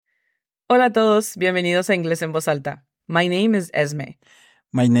Hola a todos, bienvenidos a Inglés en Voz Alta. My name is Esme.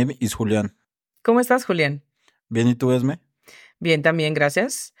 My name is Julián. ¿Cómo estás, Julián? Bien, ¿y tú, Esme? Bien, también,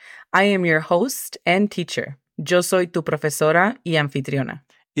 gracias. I am your host and teacher. Yo soy tu profesora y anfitriona.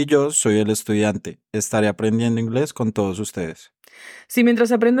 Y yo soy el estudiante. Estaré aprendiendo inglés con todos ustedes. Si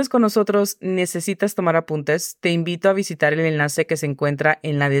mientras aprendes con nosotros necesitas tomar apuntes, te invito a visitar el enlace que se encuentra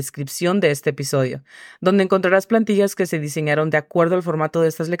en la descripción de este episodio, donde encontrarás plantillas que se diseñaron de acuerdo al formato de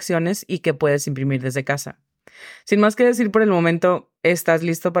estas lecciones y que puedes imprimir desde casa. Sin más que decir por el momento, ¿estás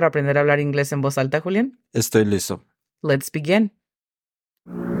listo para aprender a hablar inglés en voz alta, Julián? Estoy listo. Let's begin.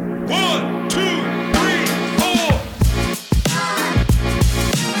 1, 2, 3, 4.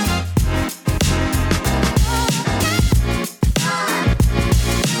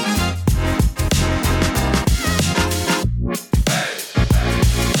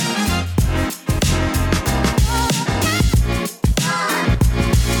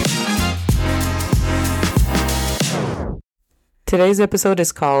 Today's episode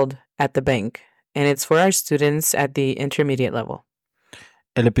is called At the Bank, and it's for our students at the intermediate level.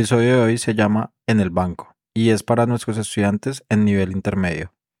 El episodio de hoy se llama En el banco y es para nuestros estudiantes en nivel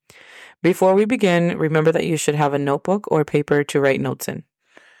intermedio. Before we begin, remember that you should have a notebook or paper to write notes in.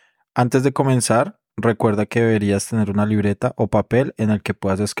 Antes de comenzar, recuerda que deberías tener una libreta o papel en el que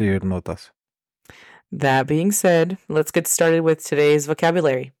puedas escribir notas. That being said, let's get started with today's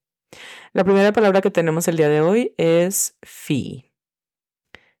vocabulary. La primera palabra que tenemos el día de hoy es fee.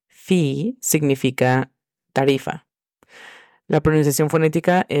 Fee significa tarifa. La pronunciación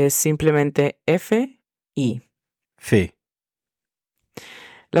fonética es simplemente F-I. Fee.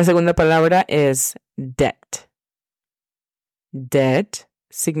 La segunda palabra es debt. Debt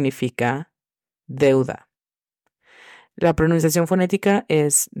significa deuda. La pronunciación fonética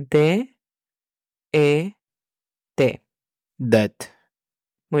es D-E-T. Debt.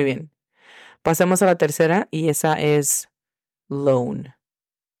 Muy bien. Pasamos a la tercera y esa es loan.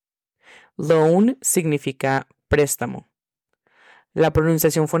 Loan significa préstamo. La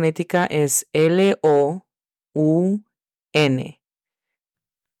pronunciación fonética es L-O-U-N.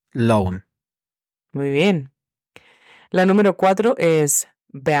 Loan. Muy bien. La número 4 es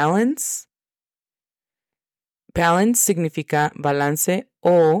balance. Balance significa balance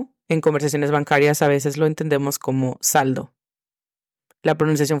o en conversaciones bancarias a veces lo entendemos como saldo. La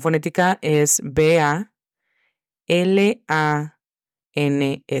pronunciación fonética es B-A-L-A-N-S.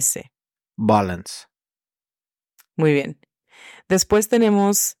 Balance. Muy bien. Después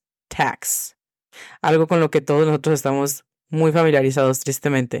tenemos tax, algo con lo que todos nosotros estamos muy familiarizados,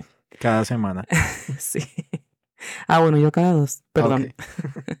 tristemente. Cada semana. Sí. Bueno, yo cada 2, perdón. Ok.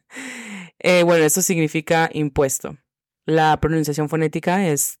 Bueno, eso significa impuesto. La pronunciación fonética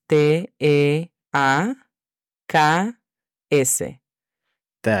es T-E-A-K-S.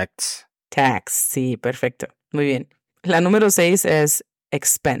 Tax. Tax, sí, perfecto. Muy bien. La número 6 es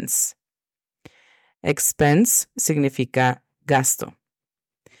expense. Expense significa gasto.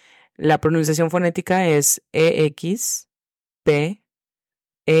 La pronunciación fonética es E-X-P-E-N-S.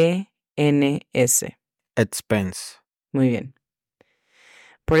 Expense. Muy bien.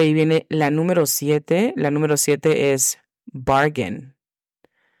 Por ahí viene la número 7. La número 7 es bargain.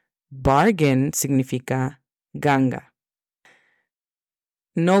 Bargain significa ganga.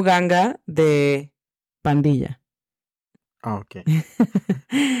 No ganga de pandilla. Ok.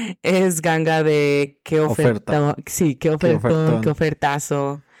 Es ganga de qué oferta. Sí, qué ofertón, ofertón. qué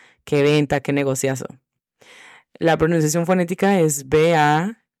ofertazo, qué venta, qué negociazo. La pronunciación fonética es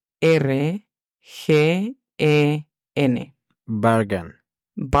B-A-R-G-E-N. Bargain.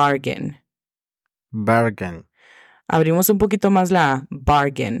 Bargain. Bargain. Abrimos un poquito más la A.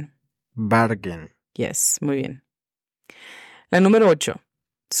 Bargain. Bargain. Yes, muy bien. La número 8.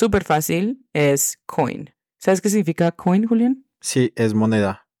 Súper fácil, es coin. ¿Sabes qué significa coin, Julián? Sí, es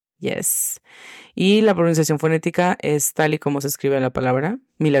moneda. Yes. Y la pronunciación fonética es tal y como se escribe la palabra,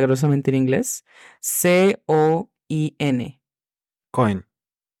 milagrosamente en inglés. C-O-I-N. Coin.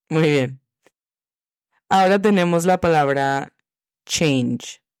 Muy bien. Ahora tenemos la palabra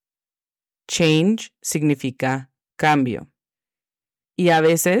change. Change significa cambio. Y a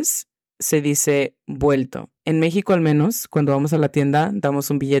veces se dice vuelto. En México al menos, cuando vamos a la tienda, damos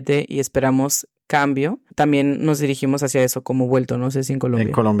un billete y esperamos cambio. También nos dirigimos hacia eso como vuelto. No sé si en Colombia.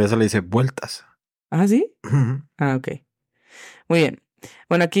 En Colombia se le dice vueltas. ¿Ah, sí? Ah, ok. Muy bien.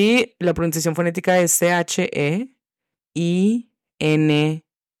 Bueno, aquí la pronunciación fonética es C-H-E-I-N-G.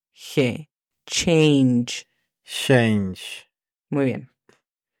 Change. Change. Muy bien.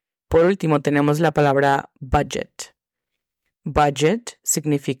 Por último, tenemos la palabra budget. Budget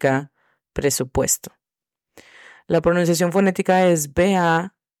significa presupuesto. La pronunciación fonética es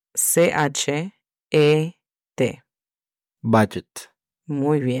B-A-C-E-T. Budget.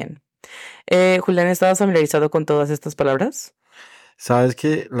 Muy bien. Julián, ¿estabas familiarizado con todas estas palabras? ¿Sabes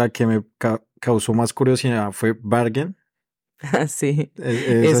que la que me causó más curiosidad fue bargain? Sí, Es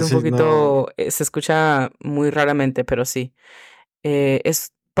es un así, no. poquito, se escucha muy raramente, pero sí.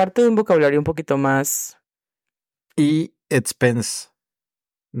 Es parte de un vocabulario un poquito más. Y expense.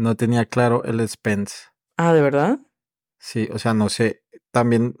 No tenía claro el expense. Ah, ¿de verdad? Sí, o sea, no sé.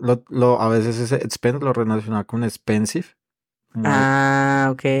 También a veces ese expense lo relaciona con expensive, como Ah,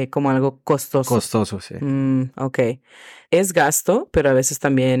 ok, como algo costoso. costoso, sí. Ok. Es gasto, pero a veces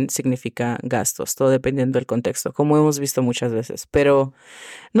también significa gastos, todo dependiendo del contexto, como hemos visto muchas veces. Pero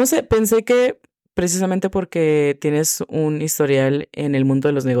no sé, pensé que precisamente porque tienes un historial en el mundo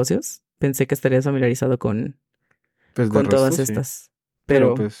de los negocios, pensé que estarías familiarizado Pues de con resto, todas sí. estas.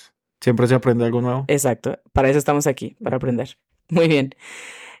 Pero Pero, pues siempre se aprende algo nuevo. exacto, para eso estamos aquí, para aprender. Muy bien.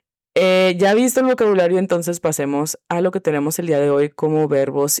 Ya visto el vocabulario, entonces pasemos a lo que tenemos el día de hoy como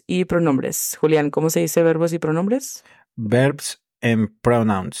verbos y pronombres. Julián, ¿cómo se dice verbos y pronombres? Verbs and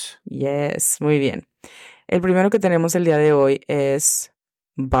pronouns. Yes, muy bien. El primero que tenemos el día de hoy es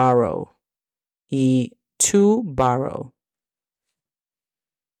borrow y to borrow.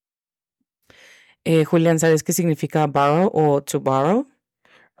 Julián, ¿sabes qué significa borrow o to borrow?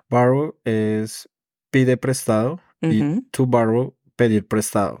 Borrow es pide prestado y Ujú, to borrow pedir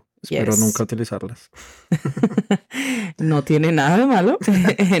prestado. Espero nunca yes. utilizarlas. No tiene nada de malo.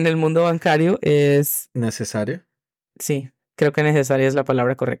 En el mundo bancario es, ¿Necesario? sí, creo que necesaria es la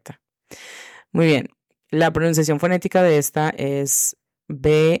palabra correcta. Muy bien. La pronunciación fonética de esta es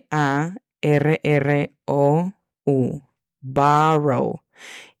B-A-R-R-O-U. Borrow.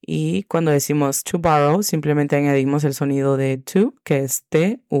 Y cuando decimos to borrow, simplemente añadimos el sonido de to, que es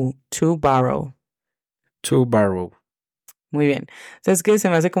T-U. To borrow. To borrow. Muy bien. ¿Sabes qué? Se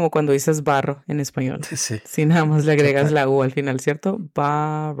me hace como cuando dices barro en español. Sí, Si nada más le agregas total. la U al final, ¿cierto?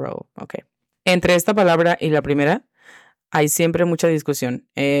 Borrow. Ok. Entre esta palabra y la primera, hay siempre mucha discusión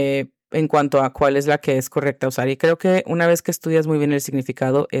en cuanto a cuál es la que es correcta usar. Y creo que una vez que estudias muy bien el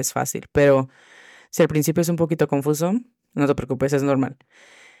significado es fácil, pero si al principio es un poquito confuso, no te preocupes, es normal.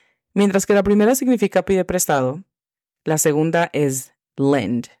 Mientras que la primera significa pide prestado, la segunda es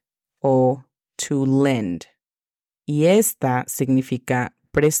lend o to lend. Y esta significa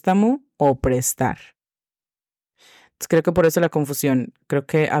préstamo o prestar. Entonces, creo que por eso la confusión. Creo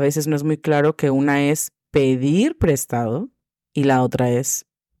que a veces no es muy claro que una es pedir prestado y la otra es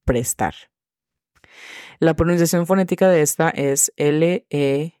prestar. La pronunciación fonética de esta es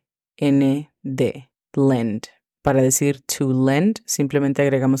L-E-N-D, lend. Para decir to lend, simplemente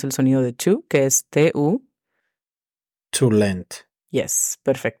agregamos el sonido de to, que es T-U. To lend. Yes,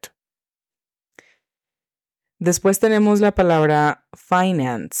 perfecto. Después tenemos la palabra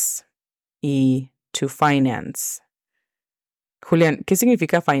finance y to finance. Julián, ¿qué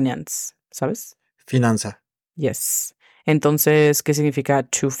significa finance? ¿Sabes? Finanza. Yes. Entonces, ¿qué significa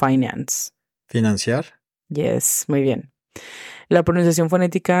to finance? Financiar. Yes, muy bien. La pronunciación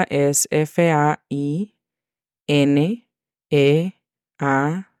fonética es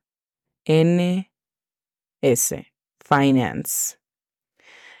F-A-I-N-E-A-N-S. Finance.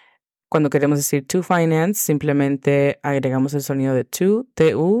 Cuando queremos decir to finance, simplemente agregamos el sonido de to,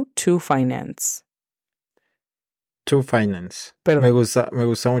 T-U, to finance. To finance. Perdón. Me gusta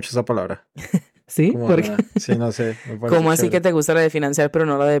mucho esa palabra. ¿Sí? ¿Cómo Porque suena? Sí, no sé, me parece ¿cómo así que chévere. te gusta la de financiar, pero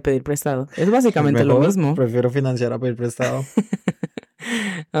no la de pedir prestado? Es Pues básicamente lo mejor, mismo. prefiero financiar a pedir prestado.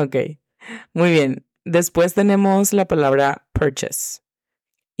 Ok, muy bien. Después tenemos la palabra purchase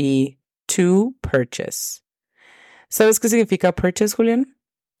y to purchase. ¿Sabes qué significa purchase, Julián?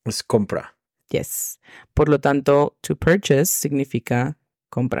 Es compra. Yes. Por lo tanto, to purchase significa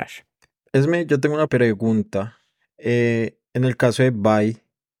comprar. Esme, yo tengo una pregunta. En el caso de buy,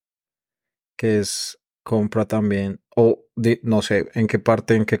 que es compra también, no sé, en qué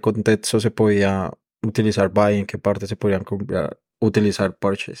parte, en qué contexto se podía utilizar buy, en qué parte se podían utilizar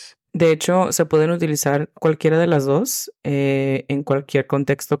purchase. De hecho, se pueden utilizar cualquiera de las dos en cualquier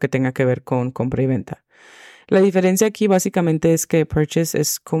contexto que tenga que ver con compra y venta. La diferencia aquí básicamente es que purchase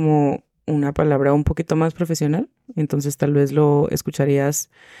es como una palabra un poquito más profesional, entonces tal vez lo escucharías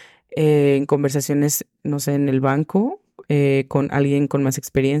en conversaciones, no sé, en el banco, con alguien con más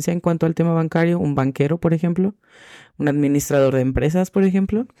experiencia en cuanto al tema bancario, un banquero, por ejemplo, un administrador de empresas, por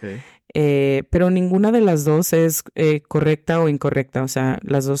ejemplo. Okay. Pero ninguna de las dos es correcta o incorrecta, o sea,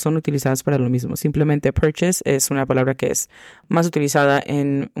 las dos son utilizadas para lo mismo. Simplemente purchase es una palabra que es más utilizada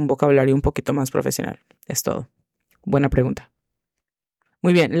en un vocabulario un poquito más profesional. Es todo. Buena pregunta.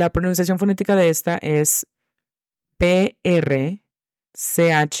 Muy bien, la pronunciación fonética de esta es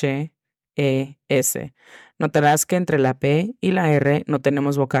C-H-E-S. Notarás que entre la P y la R no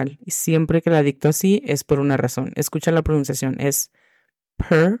tenemos vocal. Y siempre que la dicto así es por una razón. Escucha la pronunciación. Es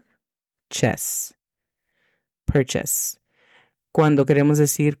purchase. Purchase. Cuando queremos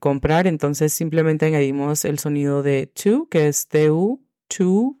decir comprar, entonces simplemente añadimos el sonido de to, que es T-U,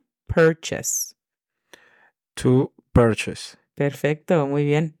 to purchase. To purchase. Perfecto, muy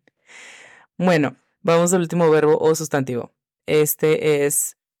bien. Bueno, vamos al último verbo o sustantivo. Este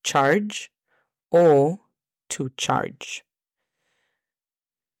es charge o to charge.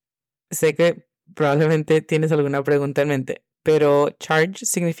 Sé que probablemente tienes alguna pregunta en mente, pero charge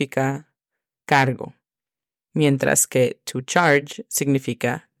significa cargo, mientras que to charge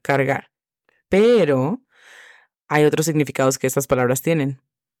significa cargar. Pero hay otros significados que estas palabras tienen.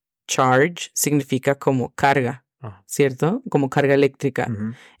 Charge significa como carga, Ah. ¿cierto? Como carga eléctrica.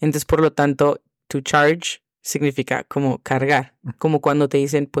 Ujú. Entonces, por lo tanto, to charge significa como cargar. Como cuando te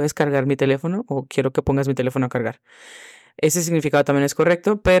dicen, ¿puedes cargar mi teléfono? O quiero que pongas mi teléfono a cargar. Ese significado también es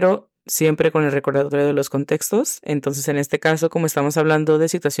correcto, pero siempre con el recordatorio de los contextos. Entonces, en este caso, como estamos hablando de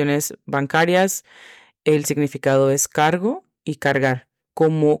situaciones bancarias, el significado es cargo y cargar,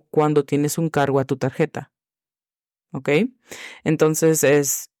 como cuando tienes un cargo a tu tarjeta. ¿Ok? Entonces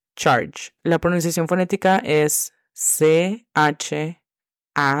es charge. La pronunciación fonética es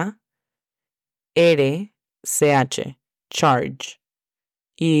C-H-A-R-C-H. Charge.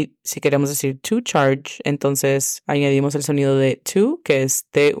 Y si queremos decir to charge, entonces añadimos el sonido de to, que es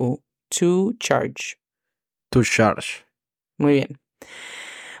T-U. To charge. To charge. Muy bien.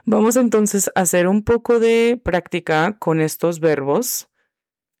 Vamos entonces a hacer un poco de práctica con estos verbos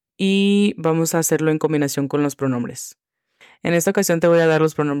y vamos a hacerlo en combinación con los pronombres. En esta ocasión te voy a dar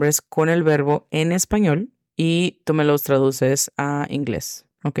los pronombres con el verbo en español y tú me los traduces a inglés,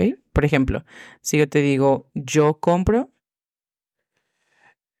 ¿ok? Por ejemplo, si yo te digo yo compro,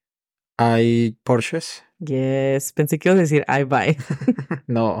 I purchase. yes, pensé que ibas a decir I buy.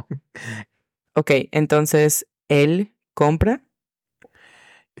 No. Ok, entonces él compra,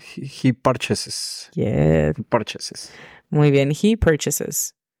 He purchases. yes, He purchases. muy bien, he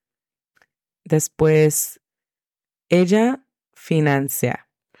purchases. Después, ella financia,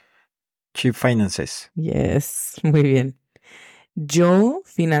 She finances. yes, muy bien. Yo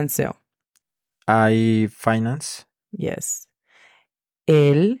financio, I finance. yes.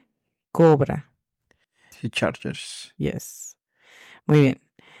 Él cobra, He charges. yes. Muy bien.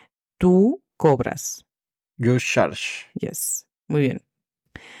 Tú cobras, You charge. yes. Muy bien.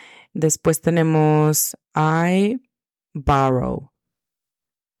 Después tenemos I borrow,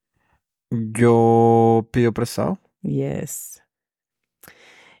 Yo pido prestado. yes.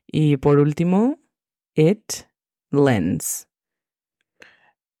 Y por último, it lends.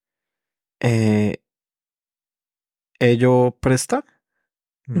 Eh, ¿Ello presta?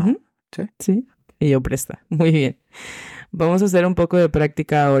 No. Ujú, ¿Sí? sí. Y yo presta. Muy bien. Vamos a hacer un poco de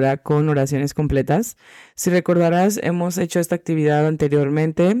práctica ahora con oraciones completas. Si recordarás, hemos hecho esta actividad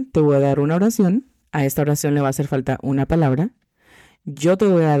anteriormente. Te voy a dar una oración. A esta oración le va a hacer falta una palabra. Yo te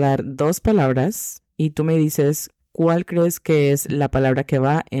voy a dar dos palabras y tú me dices cuál crees que es la palabra que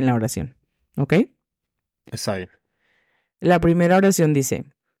va en la oración. ¿Ok? Está bien. La primera oración dice,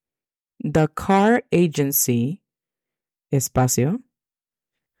 The car agency, espacio,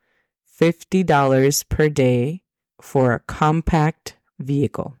 $50 per day for a compact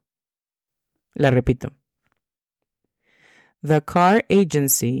vehicle. La repito. The car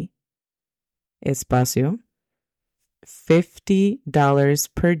agency, espacio,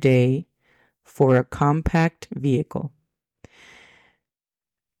 $50 per day for a compact vehicle.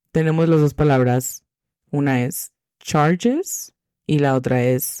 Tenemos las dos palabras. Una es charges y la otra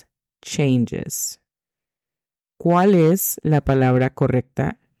es changes. ¿Cuál es la palabra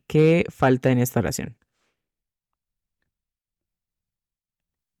correcta que falta en esta oración?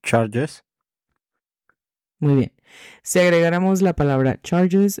 Charges. Muy bien. Si agregáramos la palabra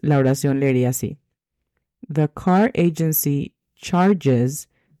charges, la oración leería así. The car agency charges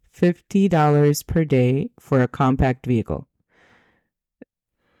 $50 per day for a compact vehicle.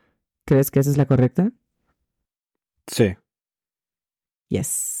 ¿Crees que esa es la correcta? Sí.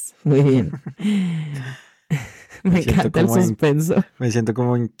 Yes. Muy bien. Me siento encanta el como en- suspenso. Me siento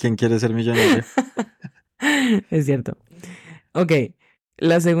como en quien quiere ser millonario. Es cierto. Ok.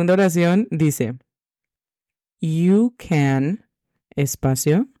 La segunda oración dice: You can,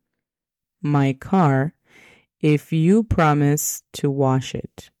 espacio, my car, if you promise to wash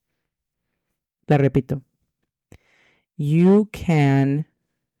it. La repito. You can,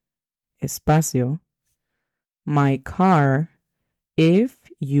 espacio, my car, if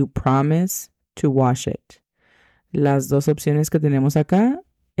you promise to wash it. Las dos opciones que tenemos acá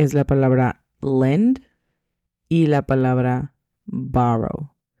es la palabra lend y la palabra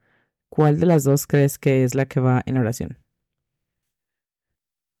borrow. ¿Cuál de las dos crees que es la que va en la oración?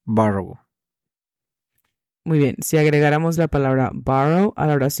 Borrow. Muy bien, si agregáramos la palabra borrow a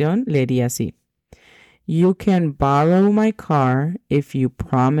la oración, leería así. You can borrow my car if you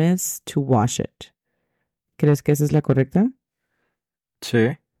promise to wash it. ¿Crees que esa es la correcta?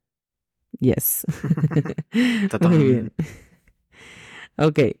 Sí. Yes. Tatán. Muy bien.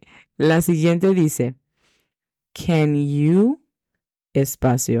 Ok, la siguiente dice, can you,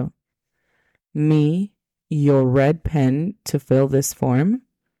 espacio, me, your red pen to fill this form?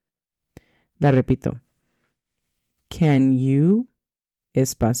 La repito. Can you,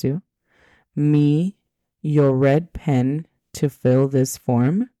 espacio, me, your red pen to fill this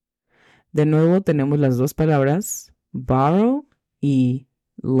form? De nuevo tenemos las dos palabras, borrow y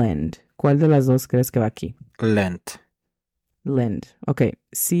lend. ¿Cuál de las dos crees que va aquí? Lent. Lend. Ok,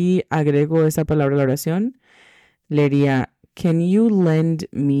 si agrego esa palabra a la oración, leería, can you lend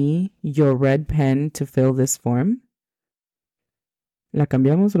me your red pen to fill this form? ¿La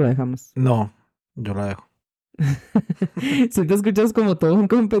cambiamos o la dejamos? No, yo la dejo. Si te escuchas como todo un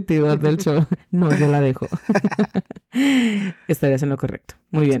competidor del show, no, yo la dejo. Estarías en lo correcto.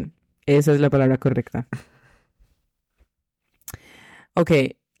 Muy bien, esa es la palabra correcta. Ok,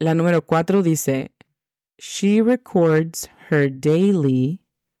 la número 4 dice, she records her daily,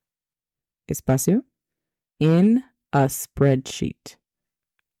 espacio, in a spreadsheet.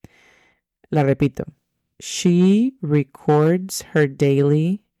 La repito. She records her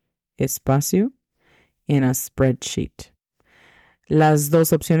daily, espacio, in a spreadsheet. Las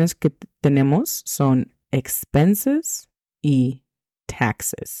dos opciones que tenemos son expenses y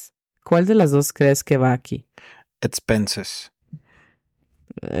taxes. ¿Cuál de las dos crees que va aquí? Expenses.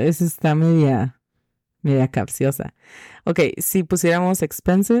 Esa está media capciosa. Ok, si pusiéramos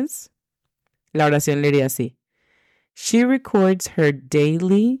expenses, la oración leería así. She records her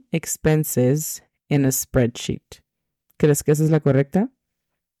daily expenses in a spreadsheet. ¿Crees que esa es la correcta?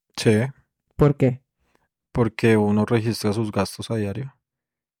 Sí, ¿Por qué? porque uno registra sus gastos a diario.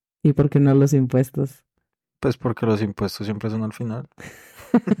 ¿Y por qué no los impuestos? Pues porque los impuestos siempre son al final.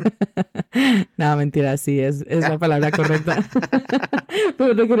 No, mentira, sí, es la palabra correcta.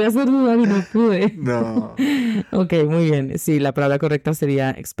 Pero te quería hacer dudar y no pude. No. Ok, muy bien. Sí, la palabra correcta sería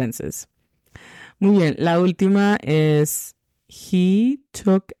expenses. Muy bien, la última es he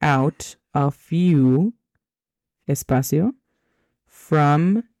took out a few, espacio,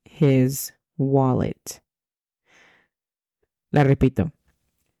 from his wallet. La repito.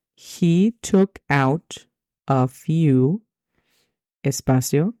 He took out a few,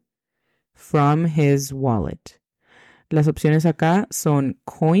 espacio, from his wallet. Las opciones acá son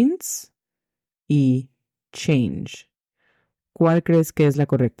coins y change. ¿Cuál crees que es la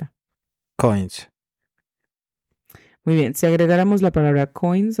correcta? Coins. Muy bien, si agregáramos la palabra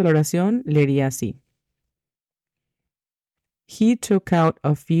coins a la oración, leería así. He took out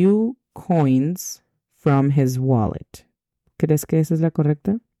a few coins from his wallet. ¿Crees que esa es la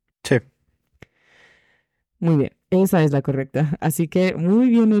correcta? Sí. Muy bien, esa es la correcta. Así que muy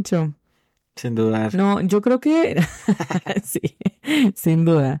bien hecho. Sin dudar. No, yo creo que sí, sin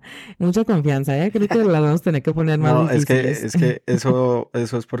duda. Mucha confianza, ¿eh? Creo que las vamos a tener que poner más No, difíciles. es que eso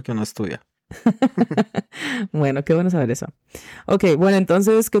es porque uno estudia. Bueno, qué bueno saber eso. Ok, bueno,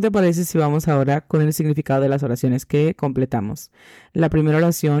 entonces, ¿qué te parece si vamos ahora con el significado de las oraciones que completamos? La primera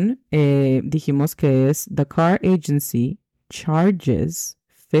oración dijimos que es The car agency charges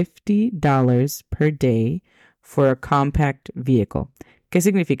 $50 per day for a compact vehicle. ¿Qué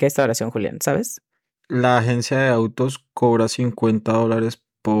significa esta oración, Julián? ¿Sabes? La agencia de autos cobra $50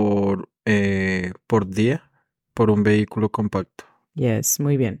 por día por un vehículo compacto. Yes,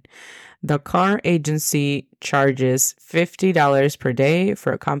 muy bien. The car agency charges $50 per day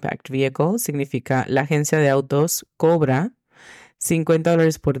for a compact vehicle. Significa la agencia de autos cobra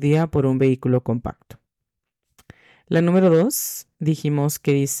 $50 por día por un vehículo compacto. La número 2 dijimos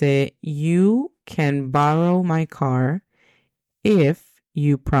que dice you can borrow my car if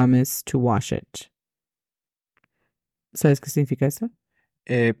you promise to wash it. ¿Sabes qué significa eso?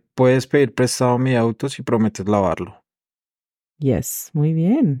 Puedes pedir prestado mi auto si prometes lavarlo. Yes, muy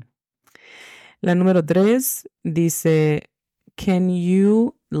bien. La número 3 dice, can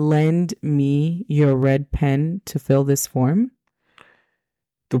you lend me your red pen to fill this form?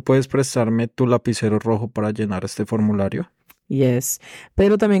 ¿Tú puedes prestarme tu lapicero rojo para llenar este formulario? Yes,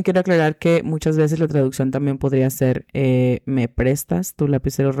 pero también quiero aclarar que muchas veces la traducción también podría ser, ¿me prestas tu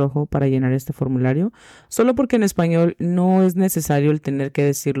lapicero rojo para llenar este formulario? Solo porque en español no es necesario el tener que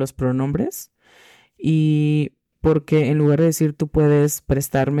decir los pronombres y porque en lugar de decir tú puedes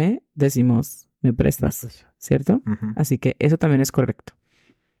prestarme, decimos me prestas, ¿cierto? Ujú. Así que eso también es correcto.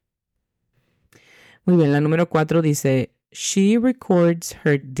 Muy bien, la número 4 dice, she records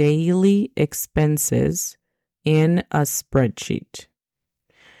her daily expenses in a spreadsheet.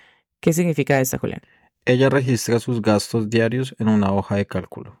 ¿Qué significa esta, Julián? Ella registra sus gastos diarios en una hoja de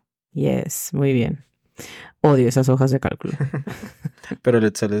cálculo. Yes, muy bien. Odio esas hojas de cálculo. Pero el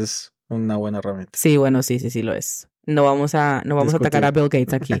Excel es una buena herramienta. Sí, bueno, sí lo es. No vamos a atacar a Bill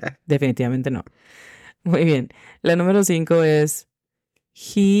Gates aquí. Definitivamente no. Muy bien. La número 5 es,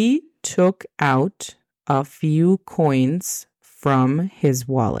 he took out a few coins from his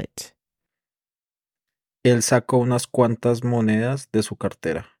wallet. Él sacó unas cuantas monedas de su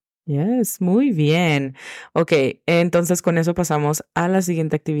cartera. Yes, muy bien. Ok, entonces con eso pasamos a la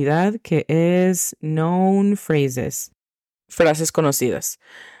siguiente actividad que es known phrases. Frases conocidas.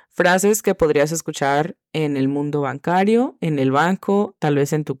 Frases que podrías escuchar en el mundo bancario, en el banco, tal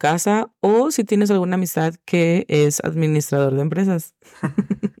vez en tu casa o si tienes alguna amistad que es administrador de empresas.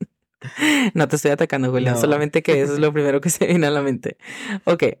 No te estoy atacando, Julián, No. solamente que eso es lo primero que se viene a la mente.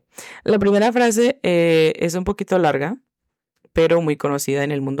 Ok, la primera frase es un poquito larga, pero muy conocida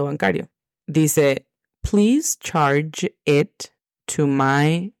en el mundo bancario. Dice, please charge it to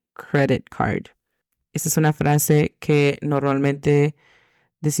my credit card. Esta es una frase que normalmente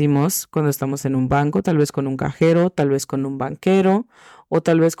decimos cuando estamos en un banco, tal vez con un cajero, tal vez con un banquero o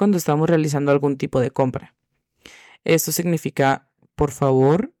tal vez cuando estamos realizando algún tipo de compra. Esto significa, por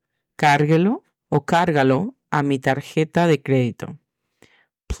favor, cárguelo o cárgalo a mi tarjeta de crédito.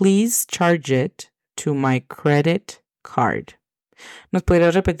 Please charge it to my credit card. ¿Nos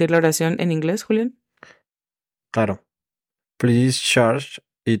podrías repetir la oración en inglés, Julián? Claro. Please charge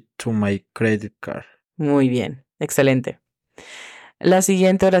it to my credit card. Muy bien, excelente. La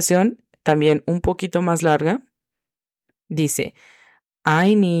siguiente oración, también un poquito más larga, dice,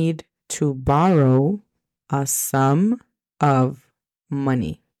 I need to borrow a sum of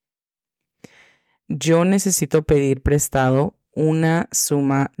money. Yo necesito pedir prestado una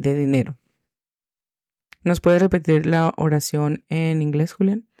suma de dinero. ¿Nos puedes repetir la oración en inglés,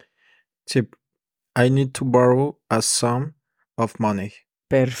 Julián? Sí. I need to borrow a sum of money.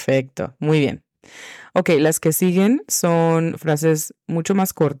 Perfecto, muy bien. Ok, las que siguen son frases mucho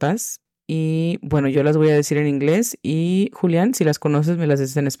más cortas y bueno, yo las voy a decir en inglés y Julián, si las conoces, me las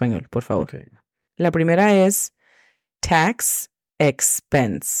dices en español, por favor. Okay. La primera es tax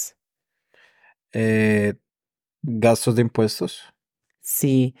expense. Gastos de impuestos.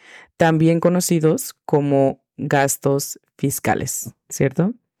 Sí, también conocidos como gastos fiscales,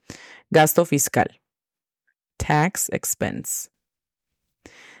 ¿cierto? Gasto fiscal. Tax expense.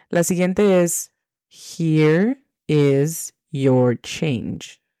 La siguiente es here is your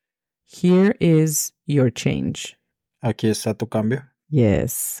change. Here is your change. Aquí está tu cambio.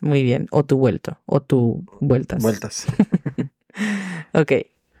 Yes, muy bien. O tu vuelto, o tu vueltas. Vueltas. Ok.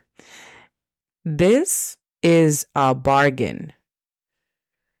 This is a bargain.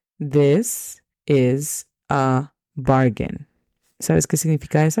 This is a bargain. ¿Sabes qué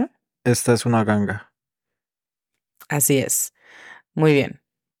significa esa? Esta es una ganga. Así es. Muy bien.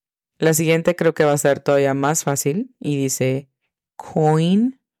 La siguiente creo que va a ser todavía más fácil y dice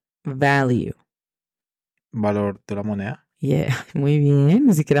coin value. Valor de la moneda. Yeah, muy bien.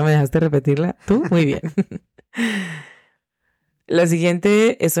 Ni siquiera me dejaste repetirla. Tú, muy bien. La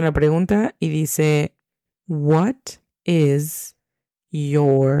siguiente es una pregunta y dice, what is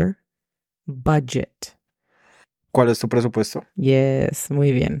your budget? ¿Cuál es tu presupuesto? Yes,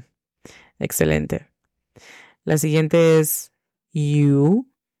 muy bien. Excelente. La siguiente es, you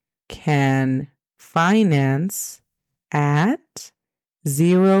can finance at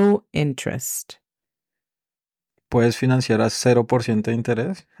zero interest. ¿Puedes financiar a 0% de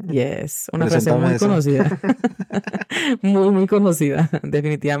interés? Yes, una frase Preséntame muy esa. conocida. Muy conocida,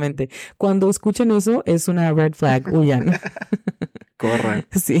 definitivamente. Cuando escuchen eso, es una red flag, huyan. Corre.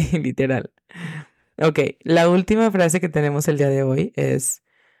 Sí, literal. Ok, la última frase que tenemos el día de hoy es,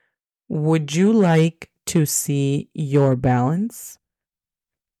 would you like to see your balance?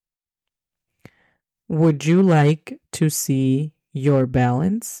 Would you like to see your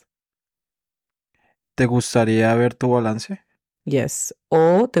balance? ¿Te gustaría ver tu balance? Yes.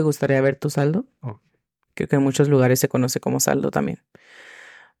 ¿O te gustaría ver tu saldo? Oh. Creo que en muchos lugares se conoce como saldo también.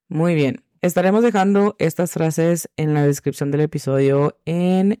 Muy bien. Estaremos dejando estas frases en la descripción del episodio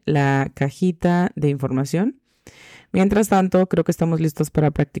en la cajita de información. Mientras tanto, creo que estamos listos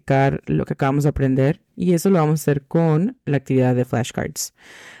para practicar lo que acabamos de aprender y eso lo vamos a hacer con la actividad de flashcards.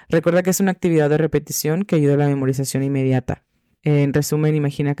 Recuerda que es una actividad de repetición que ayuda a la memorización inmediata. En resumen,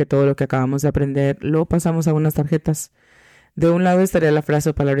 imagina que todo lo que acabamos de aprender lo pasamos a unas tarjetas. De un lado estaría la frase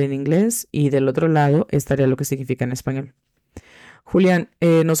o palabra en inglés y del otro lado estaría lo que significa en español. Julián,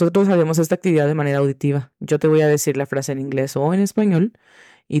 nosotros haremos esta actividad de manera auditiva. Yo te voy a decir la frase en inglés o en español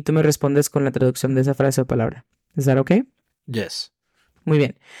y tú me respondes con la traducción de esa frase o palabra. ¿Es that okay? Yes. Muy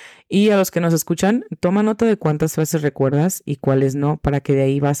bien. Y a los que nos escuchan, toma nota de cuántas frases recuerdas y cuáles no para que de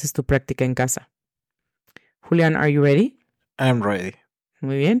ahí bases tu práctica en casa. Julián, are you ready? I'm ready.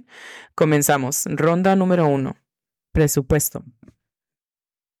 Muy bien. Comenzamos. Ronda número 1. Presupuesto.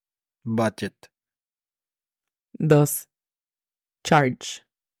 Budget. 2. Charge.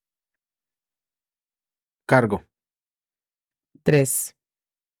 Cargo. 3.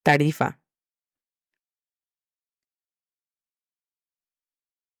 Tarifa.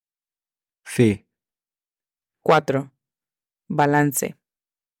 Fee. 4. Balance.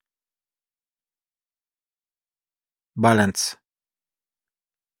 Balance.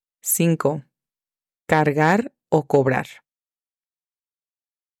 5. Cargar o cobrar.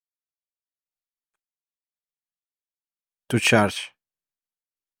 To charge.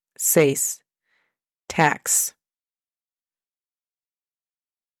 6. Tax.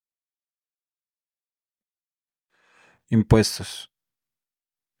 Impuestos.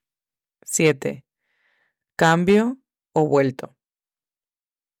 7. Cambio o vuelto.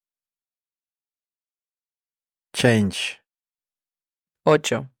 Change.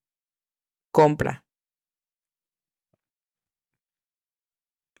 8. Compra.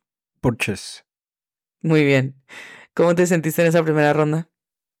 Purchase. Muy bien. ¿Cómo te sentiste en esa primera ronda?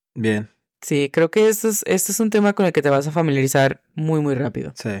 Bien. Sí, creo que esto es un tema con el que te vas a familiarizar muy, muy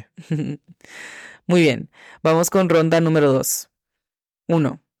rápido. Sí. Muy bien. Vamos con ronda número 2.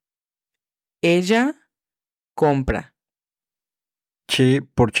 1. Ella compra. She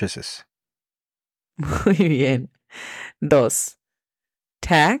purchases. Muy bien. 2.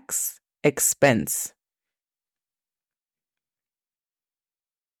 Tax expense.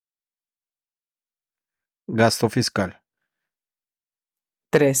 Gasto fiscal.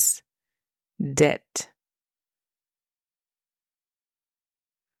 3. Debt.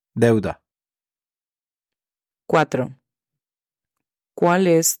 Deuda. 4. ¿Cuál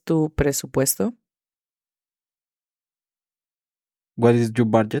es tu presupuesto? What is your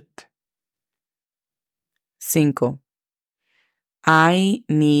budget? 5. I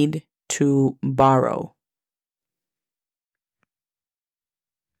need to borrow.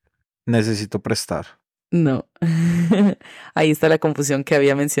 Necesito prestar. No. Ahí está la confusión que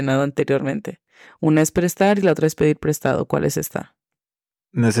había mencionado anteriormente. Una es prestar y la otra es pedir prestado. ¿Cuál es esta?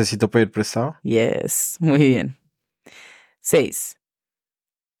 Necesito pedir prestado. Yes, muy bien. 6.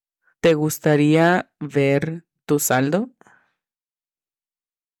 ¿Te gustaría ver tu saldo?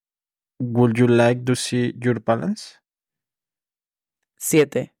 Would you like to see your balance?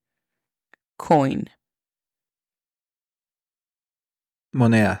 7. Coin.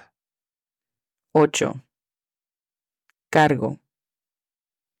 Moneda. 8. Cargo.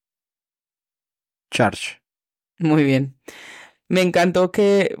 Charge. Muy bien. Me encantó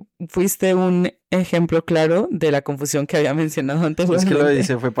que fuiste un ejemplo claro de la confusión que había mencionado Es que lo anteriormente.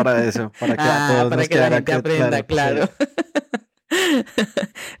 hice fue para eso, para que a todos Para nos que la quedara gente aprenda, claro. sí.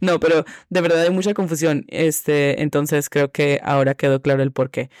 No, pero de verdad hay mucha confusión. Entonces creo que ahora quedó claro el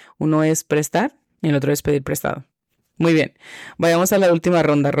porqué. Uno es prestar y el otro es pedir prestado. Muy bien. Vayamos a la última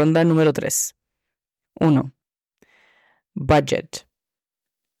ronda, ronda número 3. 1. Budget.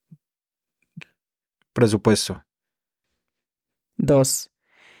 Presupuesto. 2.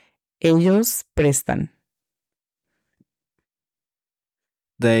 Ellos prestan.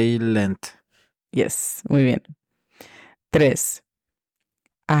 They lent. Yes, muy bien. 3.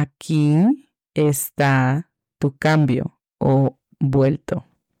 Aquí está tu cambio o vuelto.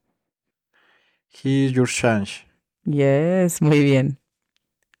 He is your change. Yes, muy bien.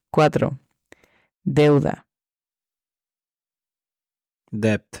 4. Deuda.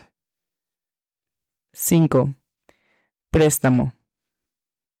 Debt. 5. Préstamo.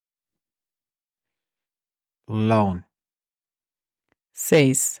 Loan.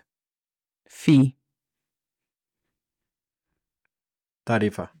 6. Fee.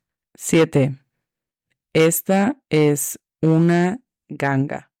 Tarifa. 7. Esta es una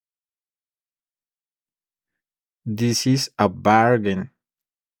ganga. This is a bargain.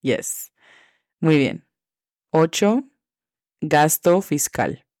 Yes. Muy bien. 8. Gasto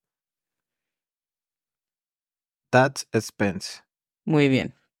fiscal. That's expense. Muy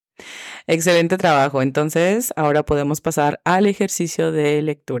bien. Excelente trabajo. Entonces, ahora podemos pasar al ejercicio de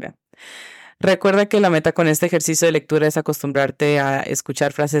lectura. Recuerda que la meta con este ejercicio de lectura es acostumbrarte a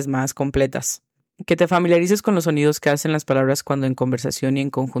escuchar frases más completas. Que te familiarices con los sonidos que hacen las palabras cuando en conversación y en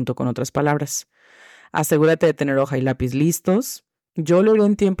conjunto con otras palabras. Asegúrate de tener hoja y lápiz listos. Yo lo haré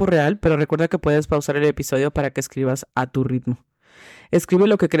en tiempo real, pero recuerda que puedes pausar el episodio para que escribas a tu ritmo. Escribe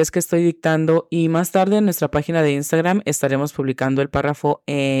lo que crees que estoy dictando y más tarde en nuestra página de Instagram estaremos publicando el párrafo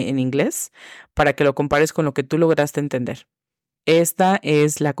en inglés para que lo compares con lo que tú lograste entender. Esta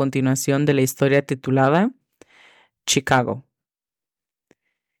es la continuación de la historia titulada Chicago.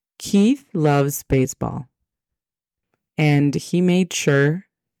 Keith loves baseball, and he made sure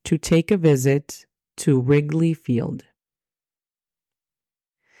to take a visit to Wrigley Field.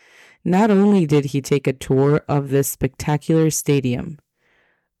 Not only did he take a tour of this spectacular stadium,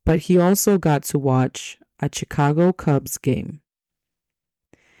 but he also got to watch a Chicago Cubs game.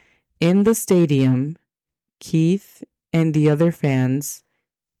 In the stadium, Keith and the other fans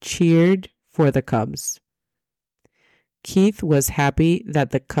cheered for the Cubs. Keith was happy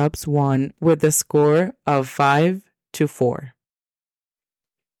that the Cubs won with a score of 5-4.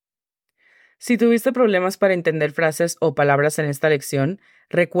 Si tuviste problemas para entender frases o palabras en esta lección,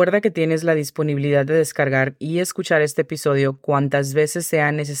 recuerda que tienes la disponibilidad de descargar y escuchar este episodio cuantas veces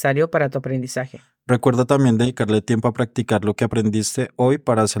sea necesario para tu aprendizaje. Recuerda también dedicarle tiempo a practicar lo que aprendiste hoy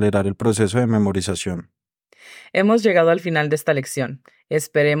para acelerar el proceso de memorización. Hemos llegado al final de esta lección.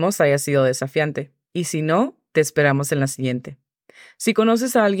 Esperemos haya sido desafiante. Y si no, te esperamos en la siguiente. Si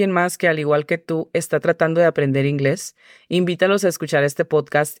conoces a alguien más que al igual que tú está tratando de aprender inglés, invítalos a escuchar este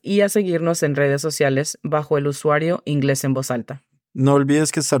podcast y a seguirnos en redes sociales bajo el usuario Inglés en Voz Alta. No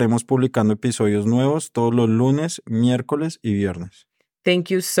olvides que estaremos publicando episodios nuevos todos los lunes, miércoles y viernes. Thank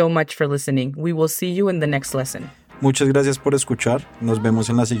you so much for listening. We will see you in the next lesson. Muchas gracias por escuchar. Nos vemos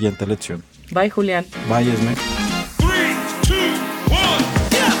en la siguiente lección. Bye, Julián. Bye, Esme.